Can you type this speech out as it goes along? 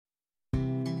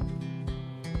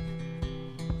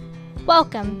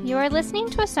Welcome. You are listening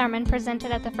to a sermon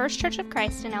presented at the First Church of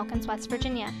Christ in Elkins, West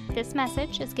Virginia. This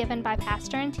message is given by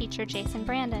pastor and teacher Jason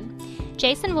Brandon.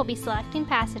 Jason will be selecting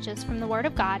passages from the Word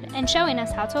of God and showing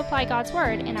us how to apply God's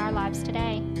Word in our lives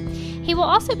today. He will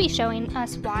also be showing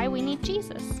us why we need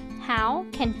Jesus. How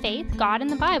can faith, God, and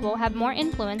the Bible have more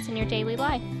influence in your daily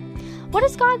life? What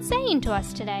is God saying to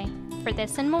us today? For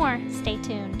this and more, stay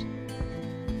tuned.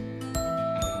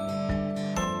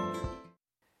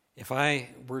 If I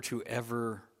were to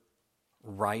ever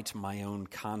write my own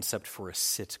concept for a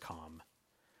sitcom,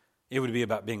 it would be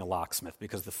about being a locksmith,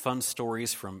 because the fun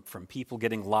stories from people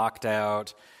getting locked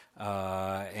out,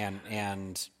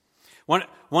 and one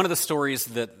of the stories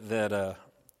that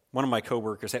one of my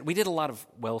coworkers had, we did a lot of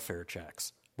welfare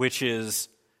checks, which is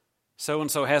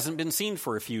so-and-so hasn't been seen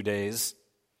for a few days.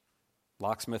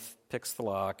 Locksmith picks the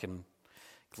lock and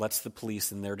lets the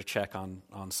police in there to check on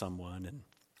someone, and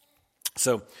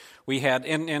so we had,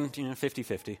 and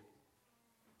 50-50.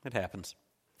 It happens.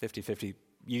 50-50.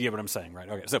 You get what I'm saying, right?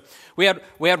 Okay. So we had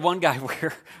one guy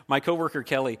where my coworker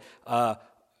Kelly,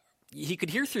 he could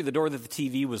hear through the door that the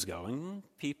TV was going.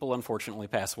 People unfortunately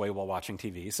pass away while watching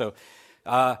TV. So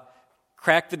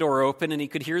cracked the door open, and he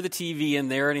could hear the TV in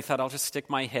there, and he thought, I'll just stick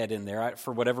my head in there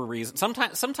for whatever reason.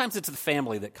 Sometimes it's the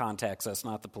family that contacts us,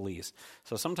 not the police.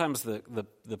 So sometimes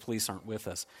the police aren't with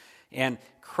us. And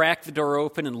cracked the door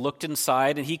open and looked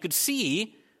inside, and he could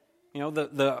see,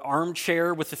 the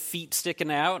armchair with the feet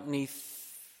sticking out, and he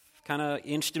kind of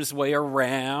inched his way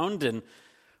around and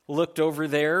looked over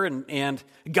there, and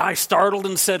a guy startled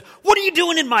and said, "What are you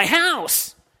doing in my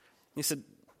house?" He said,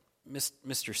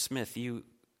 "Mr. Smith,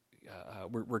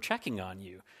 we're checking on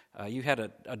you. You had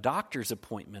a doctor's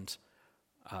appointment,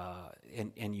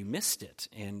 and you missed it,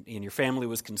 and your family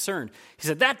was concerned." He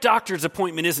said, "That doctor's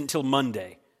appointment isn't till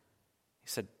Monday." He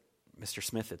said, "Mr.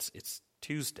 Smith, it's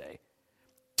Tuesday."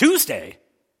 "Tuesday?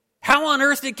 How on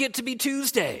earth did it get to be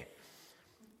Tuesday?"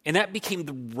 And that became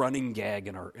the running gag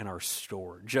in our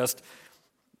store. Just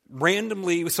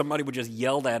randomly, somebody would just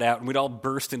yell that out, and we'd all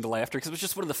burst into laughter because it was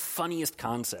just one of the funniest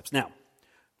concepts. Now,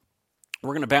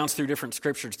 we're going to bounce through different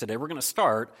scriptures today. We're going to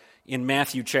start in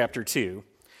Matthew chapter 2.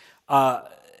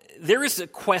 There is a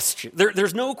question.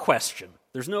 There's no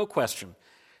question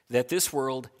that this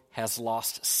world has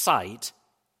lost sight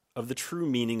of the true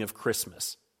meaning of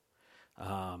Christmas.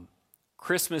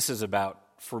 Christmas is about,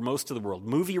 for most of the world,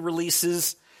 movie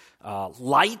releases,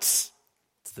 lights.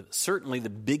 It's certainly the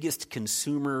biggest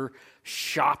consumer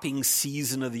shopping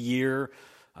season of the year.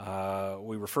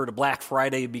 We refer to Black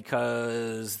Friday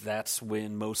because that's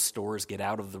when most stores get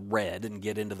out of the red and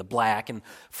get into the black and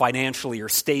financially are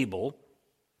stable.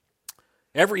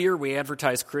 Every year we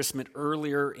advertise Christmas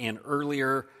earlier and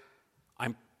earlier.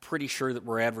 I'm pretty sure that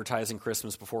we're advertising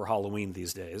Christmas before Halloween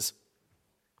these days.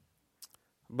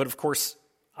 But of course,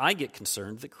 I get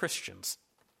concerned that Christians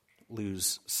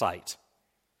lose sight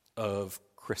of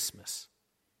Christmas,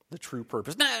 the true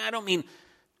purpose. Now, I don't mean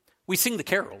we sing the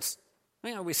carols.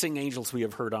 We sing Angels We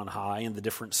Have Heard on High and the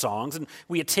different songs, and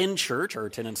we attend church. Our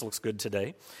attendance looks good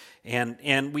today.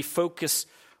 And we focus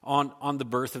on the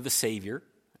birth of the Savior,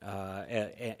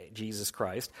 Jesus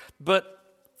Christ. But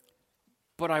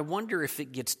I wonder if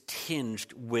it gets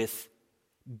tinged with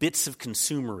bits of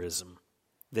consumerism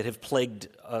that have plagued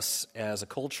us as a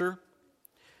culture.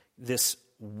 This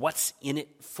what's in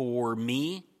it for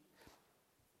me,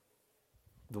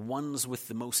 the ones with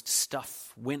the most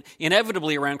stuff. When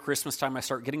inevitably around Christmas time, I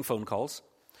start getting phone calls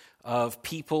of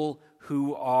people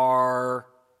who are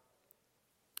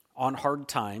on hard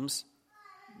times.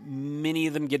 Many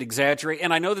of them get exaggerated,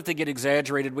 and I know that they get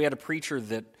exaggerated. We had a preacher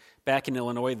that back in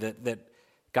Illinois that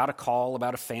got a call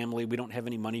about a family. We don't have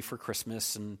any money for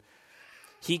Christmas, and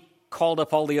he called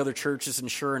up all the other churches, and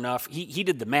sure enough, he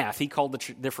did the math. He called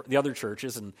the other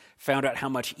churches and found out how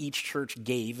much each church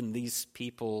gave, and these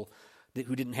people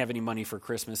who didn't have any money for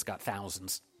Christmas got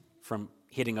thousands from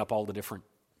hitting up all the different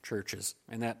churches,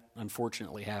 and that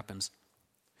unfortunately happens.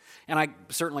 And I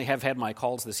certainly have had my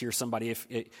calls this year. Somebody,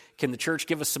 can the church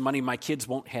give us some money? My kids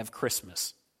won't have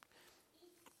Christmas.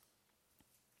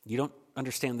 You don't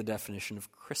understand the definition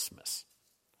of Christmas.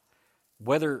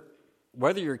 Whether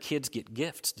your kids get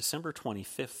gifts, December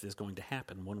 25th is going to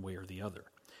happen one way or the other.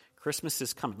 Christmas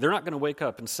is coming. They're not going to wake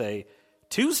up and say,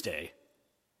 "Tuesday?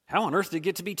 How on earth did it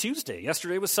get to be Tuesday?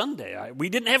 Yesterday was Sunday. We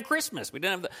didn't have Christmas. We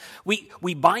didn't have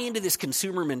we buy into this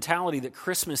consumer mentality that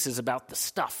Christmas is about the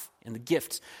stuff and the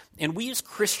gifts. And we as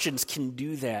Christians can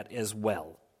do that as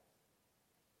well.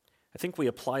 I think we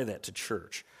apply that to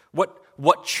church.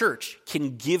 What church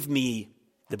can give me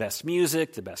the best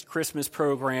music, the best Christmas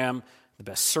program, the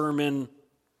best sermon,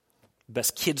 the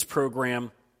best kids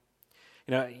program?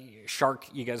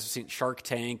 You guys have seen Shark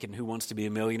Tank and Who Wants to Be a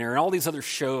Millionaire and all these other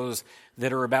shows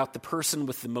that are about the person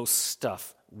with the most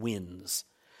stuff wins.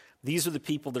 These are the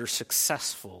people that are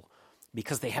successful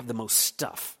because they have the most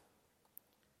stuff.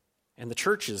 And the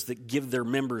churches that give their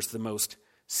members the most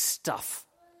stuff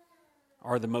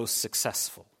are the most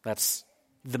successful. That's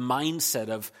the mindset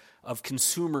of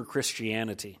consumer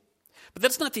Christianity. But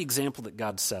that's not the example that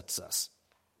God sets us.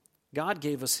 God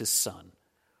gave us his Son,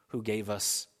 who gave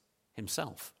us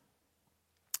himself.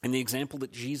 And the example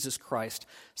that Jesus Christ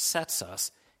sets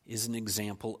us is an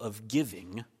example of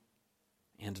giving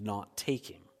and not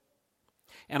taking.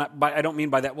 And I don't mean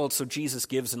by that, well, so Jesus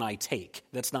gives and I take.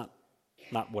 That's not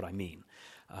what I mean.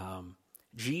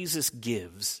 Jesus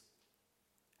gives,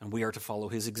 and we are to follow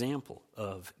his example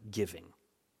of giving.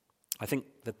 I think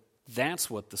that's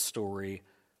what the story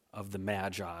of the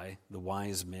Magi, the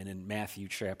wise men in Matthew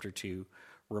chapter 2,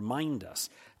 remind us,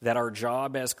 that our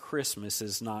job as Christmas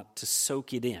is not to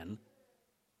soak it in,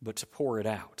 but to pour it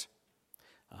out,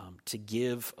 to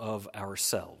give of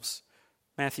ourselves.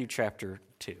 Matthew chapter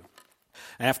 2.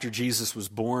 After Jesus was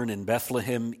born in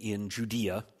Bethlehem in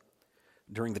Judea,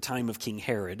 during the time of King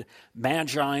Herod,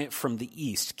 Magi from the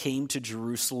east came to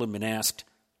Jerusalem and asked,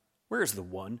 "Where is the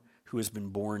one who has been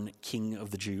born King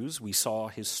of the Jews? We saw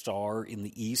his star in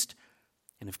the east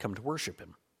and have come to worship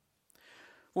him."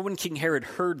 Well, when King Herod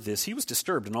heard this, he was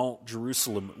disturbed, and all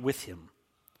Jerusalem with him.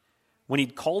 When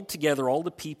he'd called together all the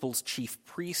people's chief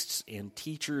priests and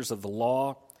teachers of the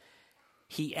law,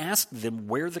 he asked them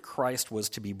where the Christ was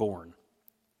to be born.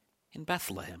 "In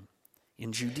Bethlehem,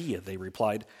 in Judea," they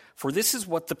replied, "for this is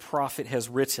what the prophet has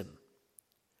written.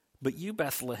 But you,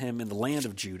 Bethlehem, in the land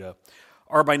of Judah,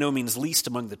 are by no means least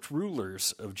among the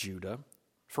rulers of Judah,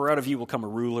 for out of you will come a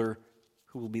ruler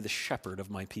who will be the shepherd of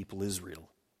my people Israel."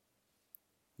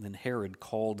 And then Herod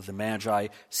called the Magi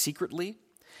secretly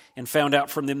and found out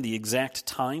from them the exact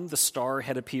time the star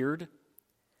had appeared.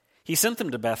 He sent them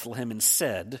to Bethlehem and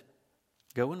said,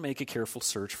 "Go and make a careful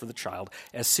search for the child.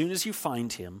 As soon as you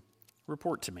find him,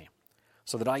 report to me,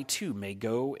 so that I too may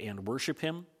go and worship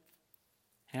him."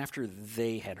 After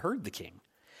they had heard the king,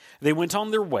 they went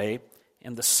on their way,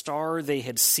 and the star they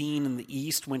had seen in the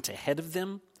east went ahead of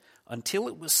them until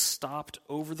it was stopped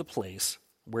over the place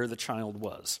where the child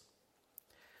was.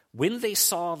 When they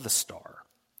saw the star,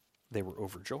 they were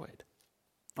overjoyed.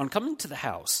 On coming to the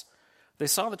house, they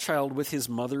saw the child with his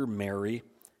mother Mary,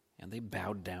 and they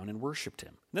bowed down and worshipped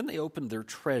him. Then they opened their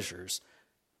treasures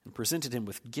and presented him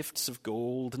with gifts of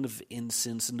gold and of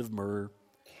incense and of myrrh.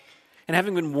 And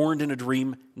having been warned in a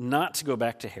dream not to go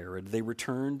back to Herod, they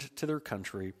returned to their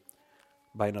country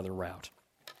by another route.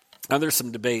 Now, there's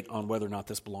some debate on whether or not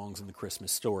this belongs in the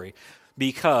Christmas story,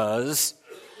 because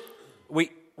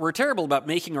we're terrible about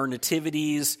making our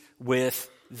nativities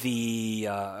with the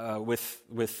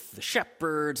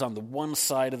shepherds on the one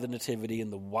side of the nativity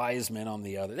and the wise men on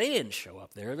the other. They didn't show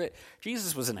up there.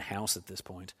 Jesus was in a house at this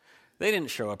point. They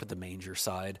didn't show up at the manger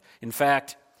side. In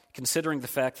fact, considering the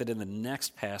fact that in the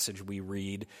next passage we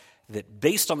read that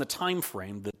based on the time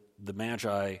frame that the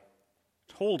Magi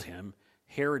told him,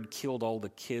 Herod killed all the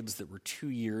kids that were 2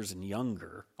 years and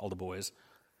younger, all the boys.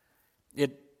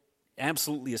 It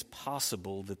absolutely is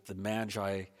possible that the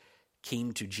Magi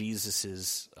came to Jesus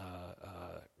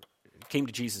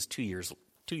 2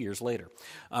 years later.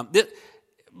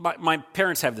 My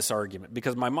parents have this argument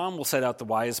because my mom will set out the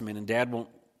wise men and Dad won't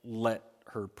let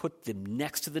her put them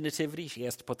next to the nativity. She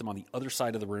has to put them on the other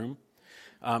side of the room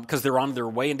because they're on their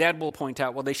way. And Dad will point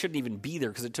out, well, they shouldn't even be there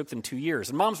because it took them 2 years.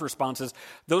 And Mom's response is,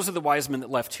 those are the wise men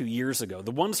that left 2 years ago. The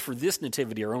ones for this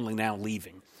nativity are only now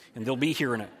leaving, and they'll be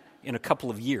here in a couple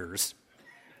of years.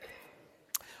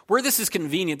 Where this is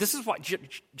convenient, this is why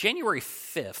January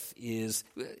 5th is,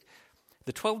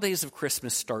 the 12 days of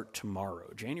Christmas start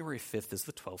tomorrow. January 5th is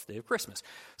the 12th day of Christmas.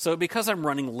 So because I'm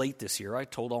running late this year, I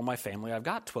told all my family I've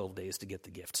got 12 days to get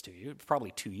the gifts to you.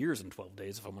 Probably 2 years and 12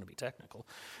 days if I'm going to be technical.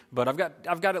 But I've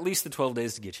got at least the 12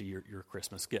 days to get you your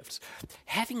Christmas gifts.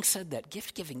 Having said that,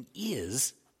 gift giving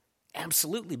is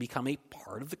absolutely become a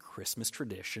part of the Christmas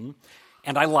tradition.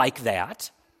 And I like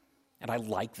that. And I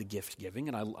like the gift giving,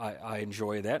 and I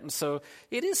enjoy that. And so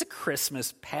it is a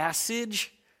Christmas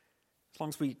passage, as long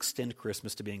as we extend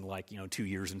Christmas to being like, 2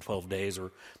 years and 12 days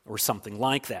or something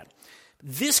like that.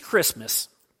 This Christmas,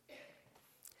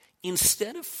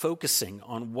 instead of focusing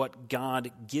on what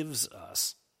God gives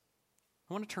us,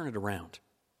 I want to turn it around.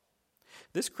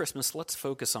 This Christmas, let's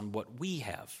focus on what we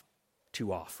have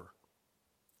to offer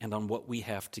and on what we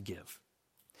have to give.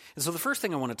 And so the first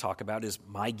thing I want to talk about is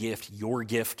my gift, your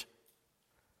gift.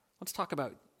 Let's talk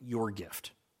about your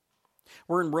gift.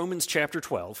 We're in Romans chapter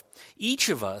 12. Each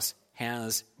of us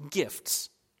has gifts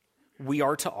we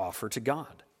are to offer to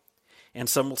God. And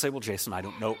some will say, well, Jason, I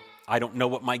don't know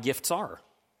what my gifts are.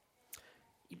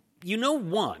 You know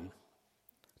one.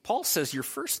 Paul says your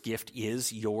first gift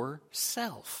is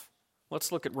yourself.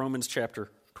 Let's look at Romans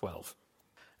chapter 12.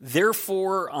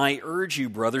 Therefore, I urge you,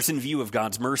 brothers, in view of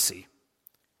God's mercy,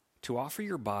 to offer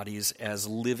your bodies as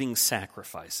living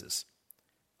sacrifices,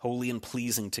 holy and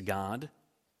pleasing to God.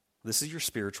 This is your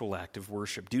spiritual act of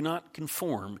worship. Do not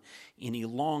conform any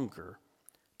longer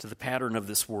to the pattern of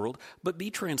this world, but be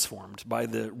transformed by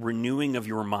the renewing of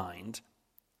your mind,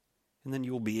 and then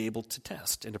you will be able to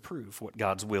test and approve what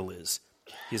God's will is,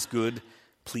 his good,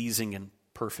 pleasing, and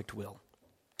perfect will.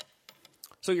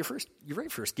 So your very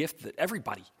first gift that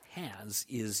everybody has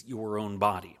is your own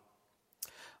body.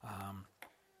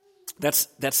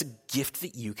 That's a gift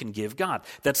that you can give God.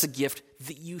 That's a gift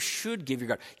that you should give your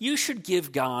God. You should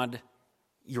give God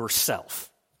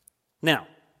yourself. Now,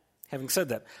 having said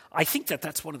that, I think that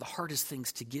that's one of the hardest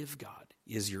things to give God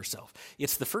is yourself.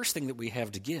 It's the first thing that we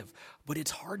have to give, but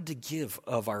it's hard to give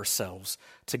of ourselves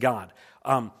to God.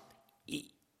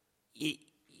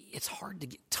 It's hard to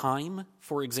get time,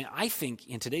 for example. I think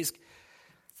in today's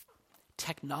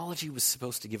technology was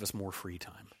supposed to give us more free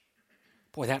time.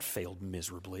 Boy, that failed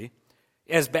miserably.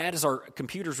 As bad as our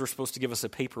computers were supposed to give us a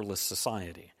paperless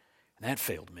society, and that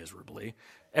failed miserably.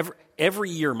 Every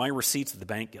year, my receipts at the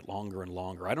bank get longer and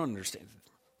longer. I don't understand.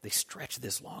 They stretch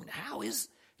this long. How is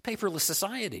paperless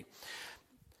society?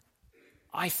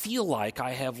 I feel like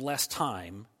I have less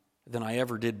time than I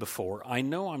ever did before. I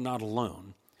know I'm not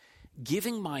alone.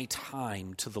 Giving my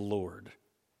time to the Lord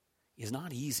is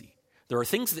not easy. There are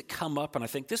things that come up, and I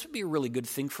think this would be a really good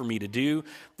thing for me to do.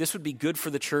 This would be good for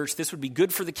the church. This would be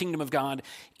good for the kingdom of God.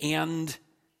 And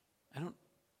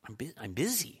I'm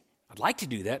busy. I'd like to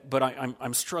do that, but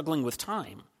I'm struggling with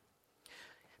time.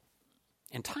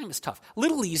 And time is tough. A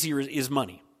little easier is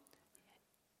money.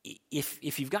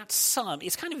 If you've got some,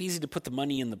 it's kind of easy to put the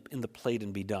money in the plate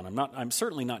and be done. I'm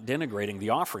certainly not denigrating the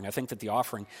offering. I think that the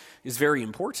offering is very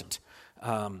important.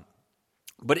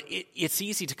 But it's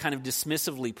easy to kind of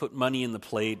dismissively put money in the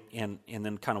plate and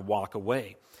then kind of walk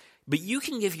away. But you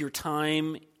can give your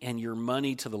time and your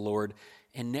money to the Lord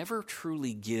and never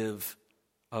truly give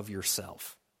of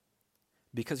yourself,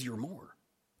 because you're more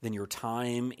than your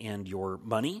time and your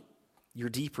money. You're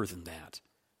deeper than that.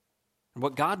 And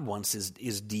what God wants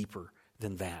is deeper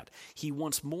than that. He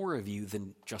wants more of you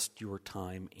than just your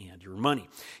time and your money.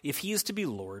 If he is to be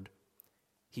Lord,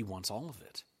 he wants all of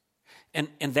it.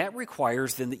 And that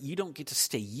requires then that you don't get to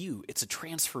stay you. It's a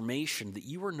transformation, that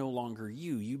you are no longer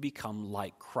you. You become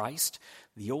like Christ.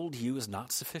 The old you is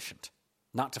not sufficient,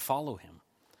 not to follow him.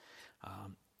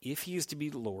 If he is to be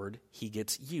the Lord, he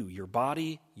gets you, your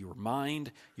body, your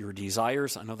mind, your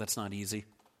desires. I know that's not easy.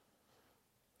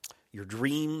 Your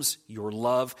dreams, your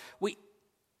love.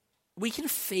 We can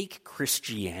fake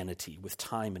Christianity with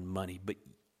time and money, but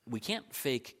we can't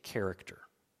fake character.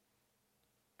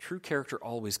 True character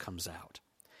always comes out.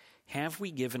 Have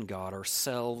we given God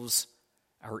ourselves,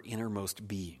 our innermost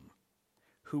being,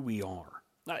 who we are?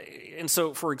 And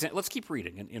so, for example, let's keep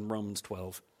reading in Romans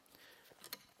 12,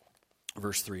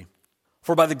 verse 3.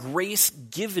 For by the grace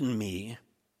given me,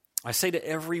 I say to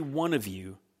every one of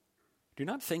you, do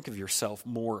not think of yourself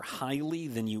more highly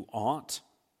than you ought,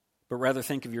 but rather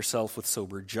think of yourself with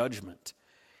sober judgment,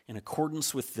 in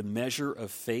accordance with the measure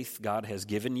of faith God has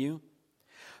given you.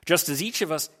 Just as each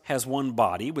of us has one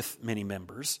body with many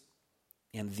members,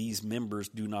 and these members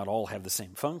do not all have the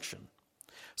same function,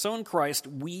 so in Christ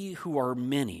we who are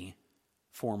many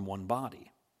form one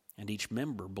body, and each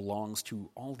member belongs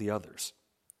to all the others.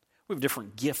 We have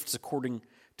different gifts according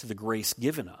to the grace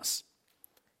given us.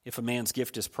 If a man's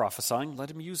gift is prophesying, let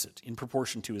him use it in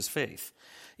proportion to his faith.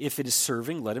 If it is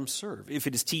serving, let him serve. If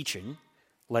it is teaching,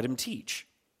 let him teach.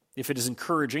 If it is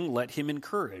encouraging, let him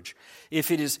encourage. If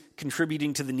it is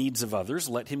contributing to the needs of others,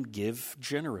 let him give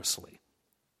generously.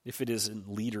 If it is in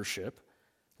leadership,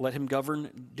 let him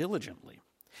govern diligently.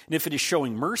 And if it is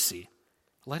showing mercy,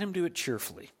 let him do it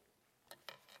cheerfully.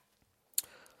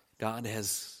 God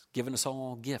has given us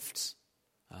all gifts.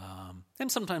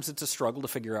 And sometimes it's a struggle to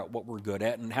figure out what we're good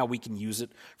at and how we can use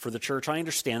it for the church. I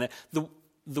understand that.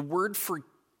 The word for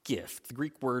gift, the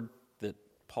Greek word that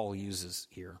Paul uses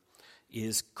here,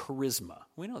 is charisma.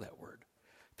 We know that word.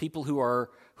 People who are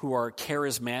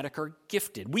charismatic are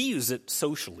gifted. We use it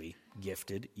socially,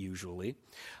 gifted, usually.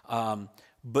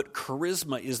 But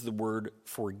charisma is the word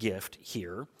for gift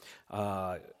here.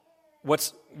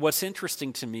 What's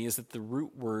interesting to me is that the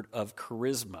root word of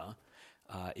charisma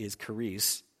is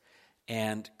charis,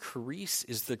 and charis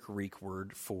is the Greek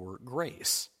word for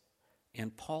grace.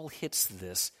 And Paul hits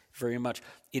this very much.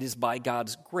 It is by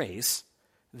God's grace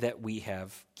that we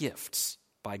have gifts.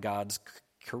 By God's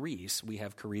charis, we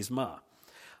have charisma.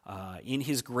 In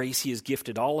his grace, he has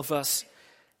gifted all of us.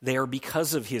 They are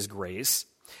because of his grace.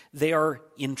 They are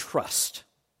in trust.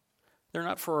 They're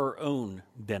not for our own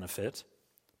benefit,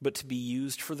 but to be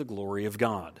used for the glory of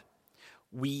God.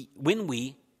 When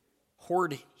we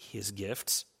hoard his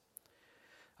gifts,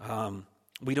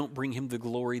 we don't bring him the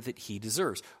glory that he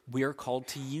deserves. We are called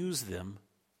to use them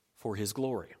for his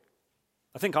glory.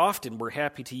 I think often we're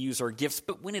happy to use our gifts,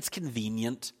 but when it's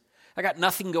convenient, I got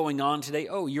nothing going on today.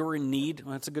 Oh, you're in need?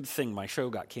 Well, that's a good thing. My show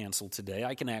got canceled today.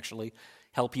 I can actually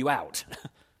help you out.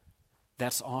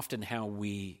 That's often how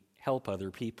we help other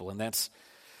people, and that's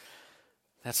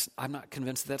I'm not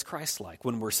convinced that's Christ-like.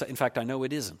 In fact, I know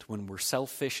it isn't. When we're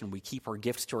selfish and we keep our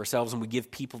gifts to ourselves and we give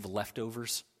people the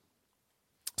leftovers,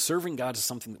 serving God is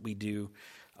something that we do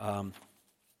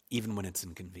even when it's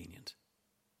inconvenient,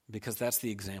 because that's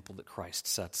the example that Christ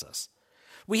sets us.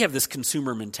 We have this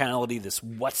consumer mentality, this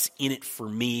what's in it for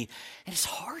me, and it's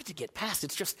hard to get past.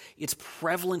 It's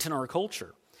prevalent in our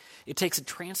culture. It takes a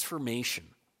transformation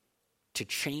to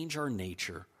change our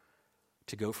nature,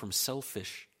 to go from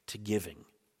selfish to giving.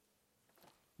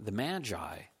 The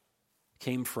Magi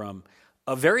came from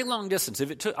a very long distance.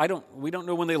 We don't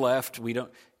know when they left.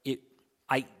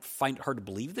 I find it hard to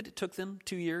believe that it took them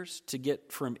 2 years to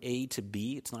get from A to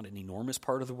B. It's not an enormous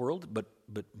part of the world, but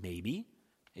maybe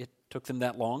it took them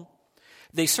that long.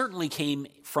 They certainly came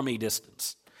from a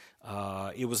distance.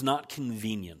 It was not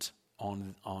convenient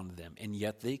on them, and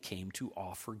yet they came to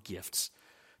offer gifts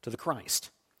to the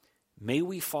Christ. May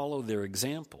we follow their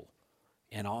example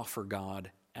and offer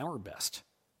God our best,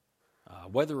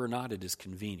 whether or not it is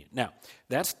convenient. Now,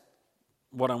 that's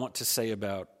what I want to say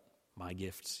about my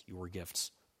gifts, your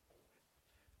gifts.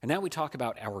 And now we talk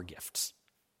about our gifts.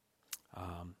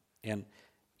 And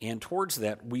towards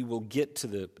that, we will get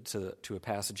to a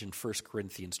passage in 1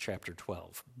 Corinthians chapter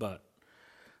 12. But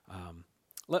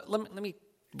let me,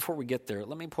 before we get there,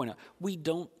 let me point out,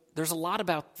 there's a lot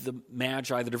about the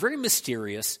Magi that are very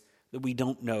mysterious that we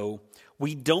don't know.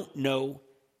 We don't know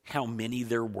how many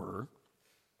there were.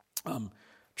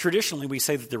 Traditionally, we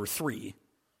say that there were 3.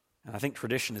 And I think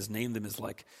tradition has named them as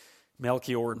like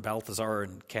Melchior and Balthazar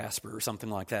and Casper or something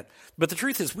like that. But the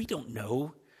truth is, we don't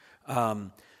know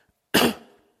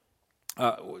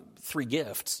 3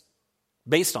 gifts.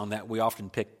 Based on that, we often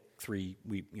pick 3.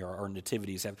 Our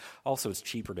nativities have. Also, it's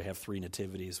cheaper to have 3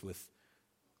 nativities with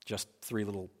just 3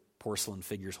 little porcelain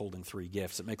figures holding 3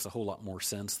 gifts. It makes a whole lot more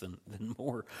sense than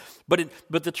more. But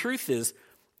the truth is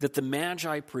that the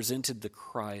Magi presented the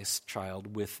Christ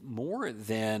child with more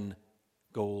than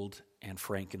gold and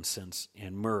frankincense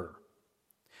and myrrh.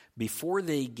 Before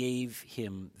they gave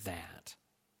him that,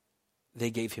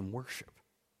 they gave him worship.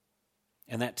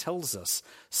 And that tells us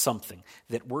something,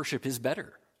 that worship is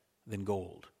better than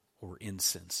gold or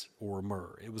incense or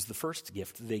myrrh. It was the first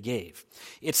gift they gave.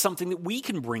 It's something that we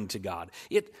can bring to God.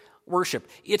 Worship,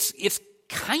 it's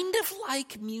kind of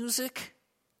like music,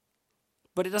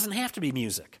 but it doesn't have to be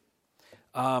music.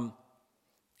 And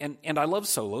I love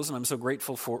solos, and I'm so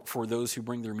grateful for those who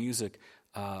bring their music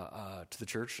to the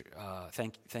church.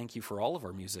 Thank you for all of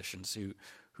our musicians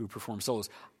who perform solos.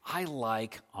 I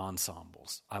like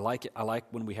ensembles. I like it. I like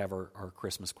when we have our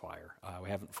Christmas choir. We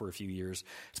haven't for a few years.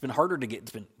 It's been harder to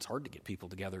get. It's hard to get people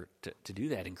together to do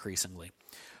that increasingly.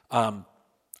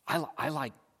 I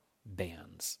like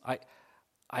bands.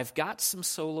 I've got some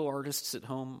solo artists at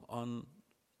home on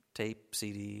tape,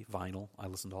 CD, vinyl. I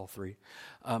listen to all 3.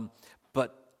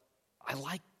 But I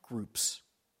like groups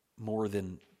more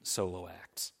than solo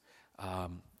acts.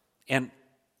 And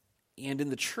in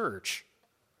the church,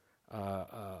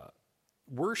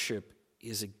 worship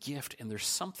is a gift, and there's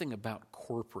something about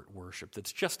corporate worship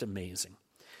that's just amazing.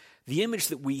 The image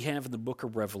that we have in the book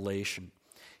of Revelation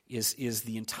is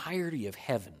the entirety of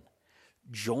heaven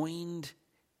joined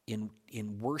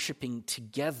in worshiping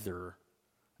together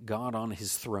God on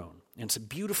his throne. And it's a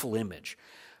beautiful image.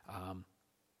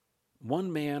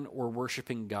 One man or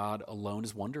worshiping God alone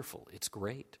is wonderful. It's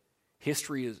great.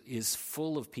 History is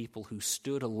full of people who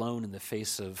stood alone in the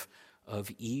face of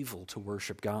evil to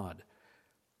worship God.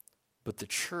 But the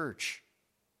church,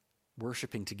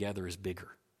 worshiping together, is bigger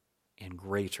and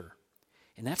greater.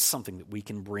 And that's something that we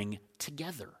can bring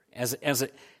together as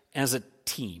a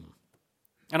team.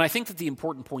 And I think that the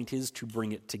important point is to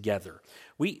bring it together.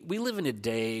 We live in a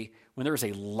day when there is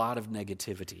a lot of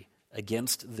negativity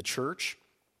against the church,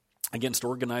 against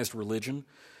organized religion.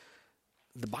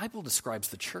 The Bible describes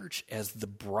the church as the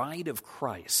bride of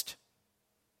Christ,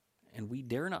 and we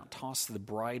dare not toss the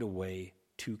bride away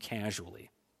too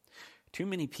casually. Too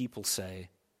many people say,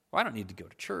 Well, I don't need to go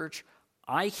to church.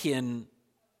 I can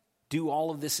do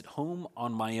all of this at home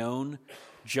on my own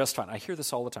just fine. I hear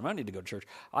this all the time. I don't need to go to church.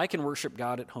 I can worship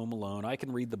God at home alone. I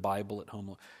can read the Bible at home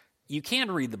alone. You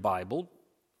can read the Bible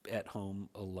at home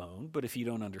alone, but if you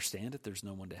don't understand it, there's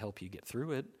no one to help you get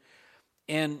through it.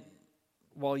 And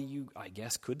while you, I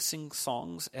guess, could sing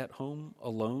songs at home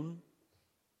alone,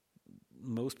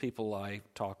 most people I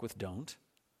talk with don't.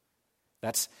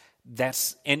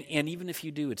 And even if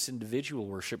you do, it's individual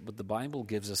worship, but the Bible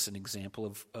gives us an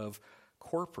example of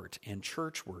corporate and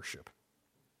church worship.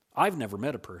 I've never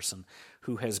met a person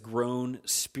who has grown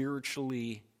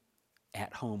spiritually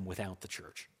at home without the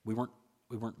church. We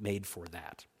weren't made for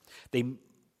that. They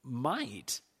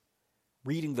might,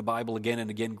 reading the Bible again and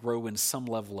again, grow in some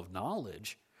level of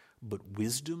knowledge, but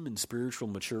wisdom and spiritual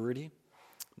maturity?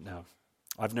 No,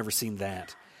 I've never seen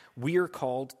that. We are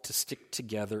called to stick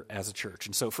together as a church.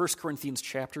 And so 1 Corinthians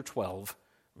chapter 12,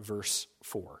 verse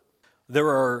 4. There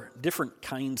are different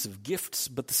kinds of gifts,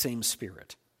 but the same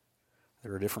Spirit.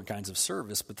 There are different kinds of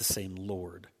service, but the same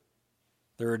Lord.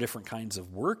 There are different kinds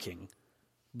of working,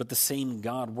 but the same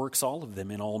God works all of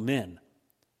them in all men.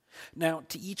 Now,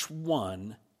 to each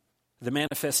one, the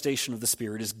manifestation of the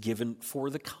Spirit is given for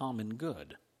the common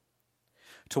good.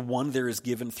 To one there is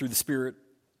given through the Spirit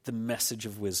the message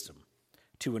of wisdom.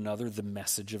 To another the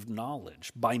message of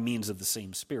knowledge by means of the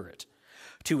same Spirit.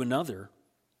 To another,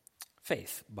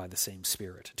 faith by the same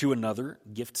Spirit. To another,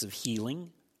 gifts of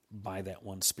healing by that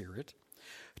one Spirit.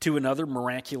 To another,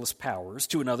 miraculous powers.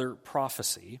 To another,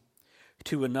 prophecy.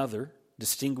 To another,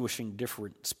 distinguishing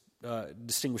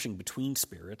between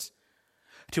spirits.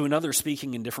 To another,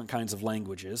 speaking in different kinds of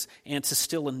languages. And to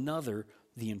still another,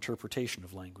 the interpretation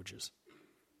of languages.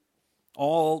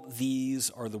 All these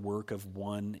are the work of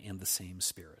one and the same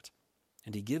Spirit,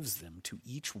 and He gives them to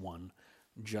each one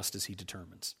just as He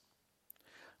determines.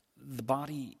 The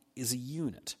body is a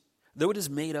unit, though it is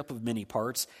made up of many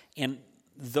parts, and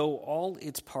though all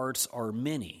its parts are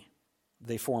many,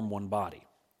 they form one body.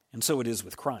 And so it is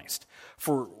with Christ.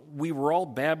 For we were all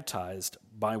baptized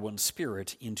by one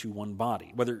Spirit into one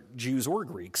body, whether Jews or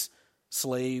Greeks,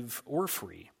 slave or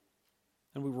free,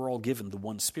 and we were all given the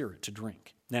one Spirit to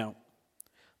drink. Now,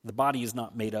 the body is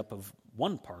not made up of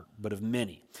one part, but of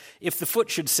many. If the foot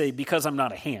should say, because I'm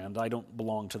not a hand, I don't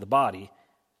belong to the body,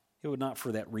 it would not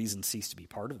for that reason cease to be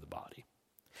part of the body.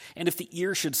 And if the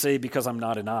ear should say, because I'm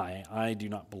not an eye, I do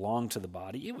not belong to the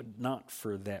body, it would not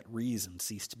for that reason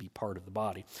cease to be part of the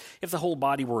body. If the whole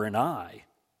body were an eye,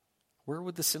 where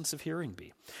would the sense of hearing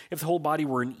be? If the whole body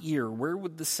were an ear, where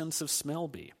would the sense of smell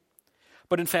be?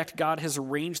 But in fact, God has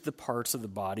arranged the parts of the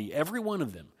body, every one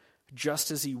of them,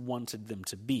 just as He wanted them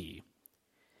to be.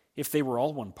 If they were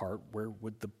all one part, where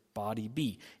would the body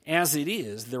be? As it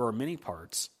is, there are many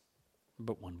parts,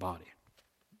 but one body.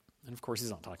 And of course, He's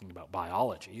not talking about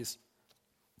biology. He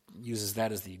uses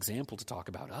that as the example to talk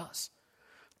about us,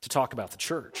 to talk about the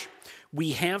church.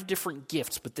 We have different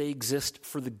gifts, but they exist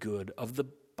for the good of the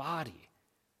body,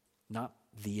 not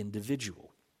the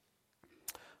individual.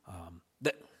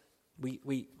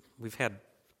 We've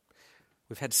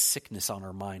had sickness on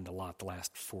our mind a lot the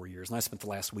last 4 years, and I spent the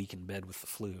last week in bed with the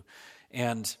flu,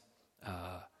 and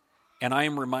I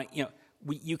am reminded,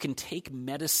 you can take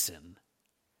medicine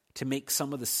to make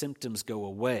some of the symptoms go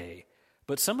away,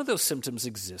 but some of those symptoms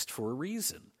exist for a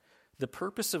reason. The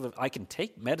purpose of I can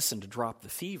take medicine to drop the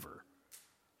fever,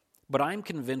 but I'm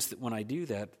convinced that when I do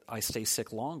that, I stay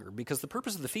sick longer, because the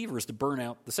purpose of the fever is to burn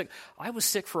out the sick. I was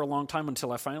sick for a long time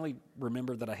until I finally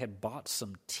remembered that I had bought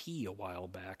some tea a while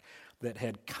back that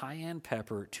had cayenne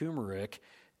pepper, turmeric,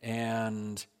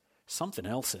 and something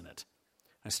else in it.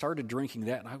 I started drinking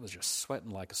that, and I was just sweating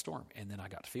like a storm, and then I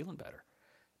got feeling better.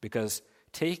 Because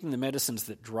taking the medicines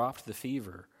that dropped the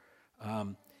fever,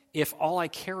 if all I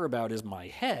care about is my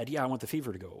head, I want the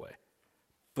fever to go away.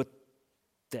 But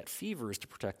that fever is to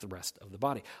protect the rest of the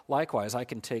body. Likewise, I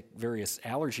can take various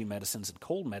allergy medicines and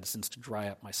cold medicines to dry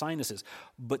up my sinuses,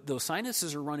 but those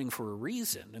sinuses are running for a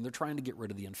reason, and they're trying to get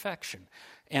rid of the infection.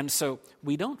 And so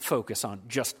we don't focus on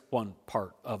just one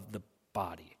part of the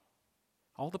body.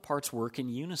 All the parts work in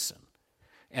unison,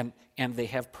 and they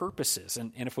have purposes.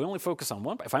 And if we only focus on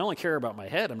one, if I only care about my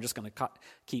head, I'm just going to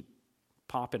keep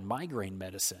popping migraine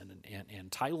medicine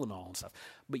and Tylenol and stuff.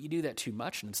 But you do that too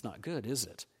much, and it's not good, is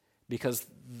it? Because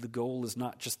the goal is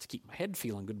not just to keep my head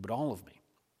feeling good, but all of me.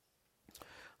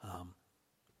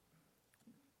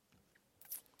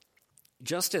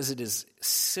 Just as it is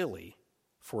silly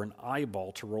for an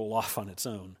eyeball to roll off on its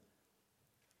own,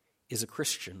 is a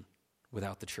Christian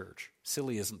without the church.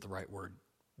 Silly isn't the right word.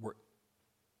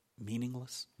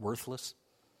 Meaningless, worthless.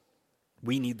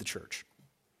 We need the church.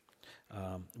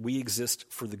 We exist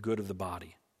for the good of the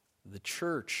body. The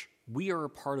church, we are a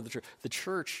part of the church. The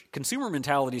church, consumer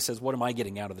mentality says, what am I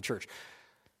getting out of the church?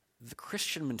 The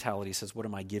Christian mentality says, what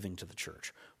am I giving to the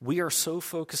church? We are so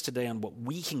focused today on what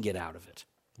we can get out of it.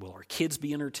 Will our kids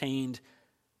be entertained?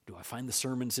 Do I find the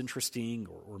sermons interesting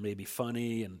or maybe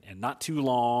funny and not too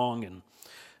long? And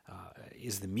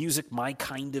is the music my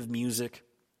kind of music?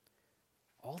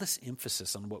 All this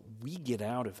emphasis on what we get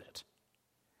out of it.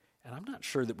 And I'm not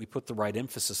sure that we put the right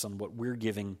emphasis on what we're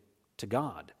giving to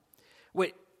God.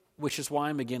 Which is why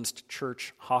I'm against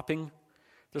church hopping.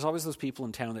 There's always those people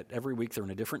in town that every week they're in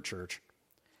a different church.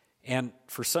 And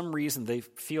for some reason they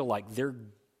feel like they're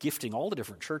gifting all the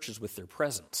different churches with their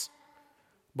presence.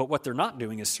 But what they're not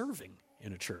doing is serving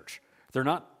in a church. They're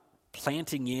not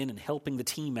planting in and helping the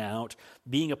team out,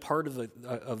 being a part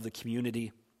of the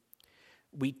community.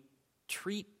 We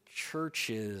treat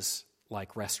churches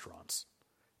like restaurants,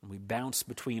 and we bounce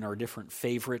between our different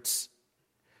favorites,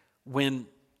 when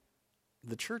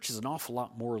the church is an awful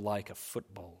lot more like a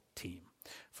football team.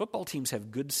 Football teams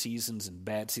have good seasons and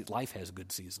bad seasons. Life has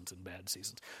good seasons and bad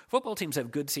seasons. Football teams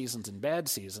have good seasons and bad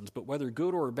seasons, but whether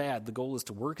good or bad, the goal is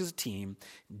to work as a team,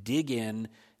 dig in,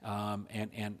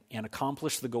 and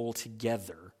accomplish the goal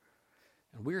together.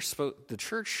 And the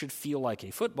church should feel like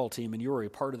a football team, and you are a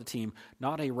part of the team,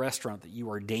 not a restaurant that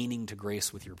you are deigning to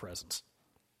grace with your presence.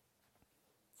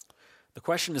 The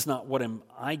question is not, what am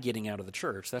I getting out of the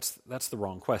church? That's the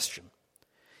wrong question.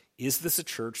 Is this a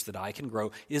church that I can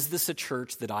grow? Is this a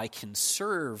church that I can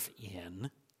serve in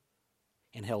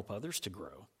and help others to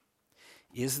grow?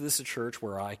 Is this a church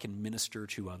where I can minister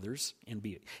to others and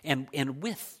be and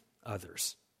with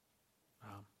others?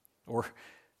 Or,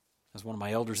 as one of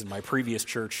my elders in my previous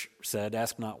church said,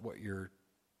 ask not what your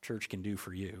church can do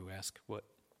for you, ask what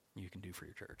you can do for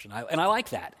your church. And I like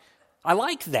that. I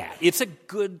like that. It's a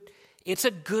good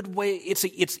way.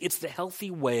 It's the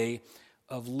healthy way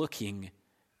of looking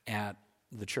at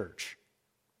the church.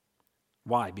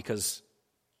 Why? Because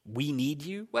we need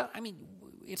you? Well, I mean,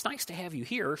 it's nice to have you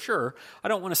here, sure. I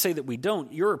don't want to say that we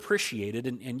don't. You're appreciated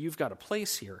and you've got a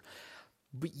place here.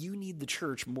 But you need the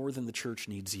church more than the church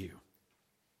needs you.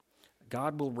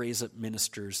 God will raise up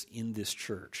ministers in this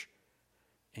church.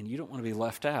 And you don't want to be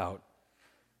left out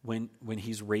when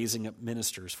he's raising up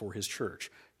ministers for his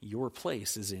church. Your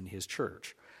place is in his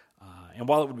church. And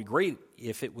while it would be great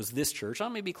if it was this church,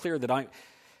 let me be clear that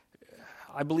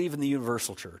I believe in the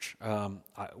universal church.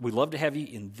 We love to have you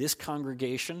in this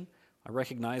congregation. I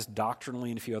recognize doctrinally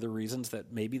and a few other reasons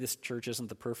that maybe this church isn't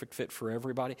the perfect fit for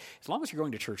everybody. As long as you're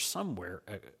going to church somewhere,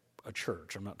 a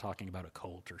church, I'm not talking about a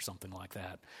cult or something like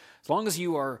that. As long as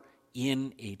you are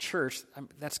in a church,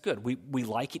 that's good. We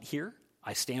like it here.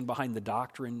 I stand behind the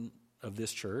doctrine of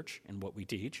this church and what we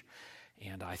teach.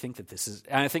 And I think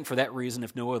that for that reason,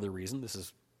 if no other reason, this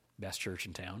is best church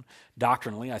in town.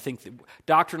 Doctrinally, I think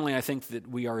that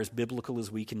we are as biblical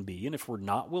as we can be. And if we're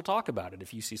not, we'll talk about it.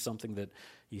 If you see something that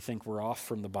you think we're off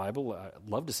from the Bible, I'd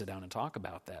love to sit down and talk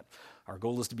about that. Our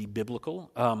goal is to be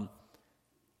biblical.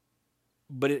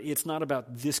 But it's not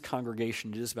about this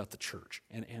congregation. It is about the church.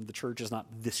 And the church is not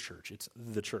this church. It's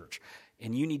the church.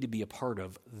 And you need to be a part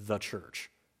of the church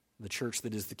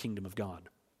that is the kingdom of God.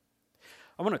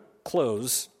 I want to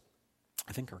close.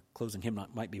 I think our closing hymn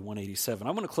might be 187.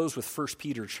 I want to close with 1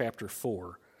 Peter chapter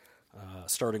 4,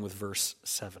 starting with verse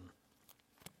 7.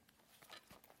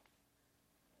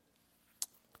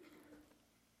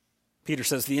 Peter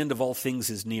says, "The end of all things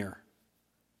is near.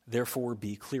 Therefore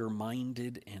be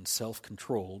clear-minded and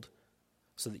self-controlled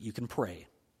so that you can pray.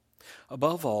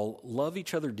 Above all, love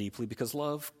each other deeply because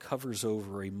love covers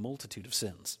over a multitude of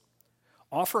sins.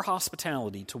 Offer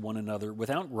hospitality to one another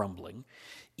without grumbling.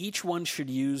 Each one should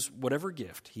use whatever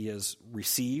gift he has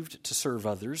received to serve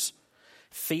others,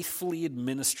 faithfully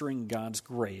administering God's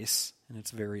grace in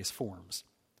its various forms.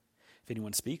 If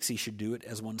anyone speaks, he should do it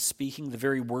as one speaking the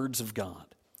very words of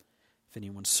God. If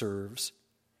anyone serves,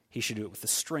 he should do it with the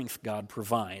strength God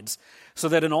provides, so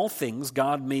that in all things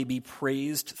God may be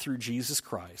praised through Jesus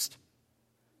Christ.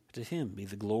 To him be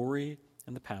the glory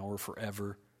and the power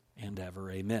forever and ever.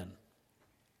 Amen."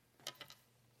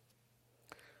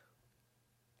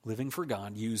 Living for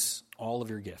God, use all of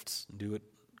your gifts. Do it.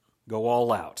 Go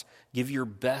all out. Give your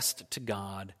best to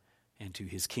God and to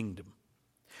his kingdom.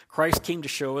 Christ came to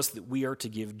show us that we are to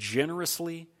give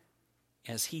generously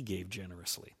as he gave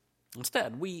generously.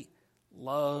 Instead, we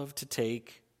love to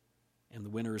take, and the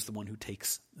winner is the one who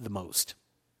takes the most.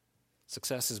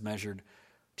 Success is measured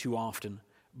too often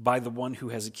by the one who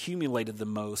has accumulated the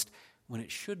most when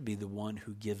it should be the one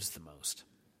who gives the most.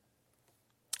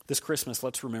 This Christmas,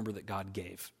 let's remember that God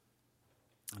gave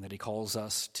and that he calls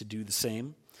us to do the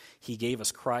same. He gave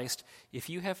us Christ. If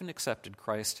you haven't accepted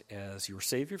Christ as your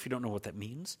Savior, if you don't know what that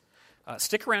means,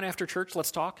 stick around after church.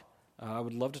 Let's talk. I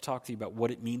would love to talk to you about what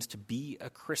it means to be a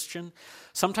Christian.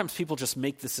 Sometimes people just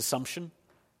make this assumption,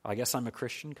 I guess I'm a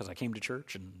Christian because I came to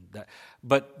church,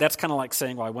 but that's kind of like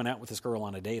saying, well, I went out with this girl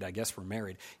on a date, I guess we're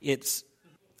married. It's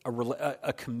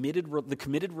a committed.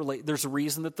 There's a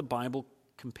reason that the Bible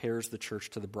compares the church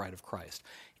to the bride of Christ.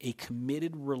 A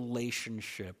committed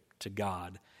relationship to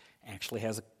God actually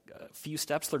has a few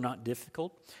steps. They're not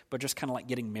difficult, but just kind of like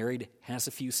getting married has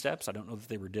a few steps. I don't know that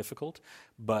they were difficult,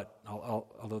 but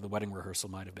although the wedding rehearsal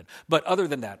might have been. But other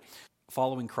than that,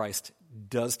 following Christ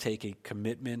does take a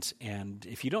commitment, and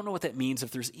if you don't know what that means,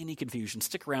 if there's any confusion,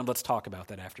 stick around. Let's talk about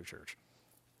that after church.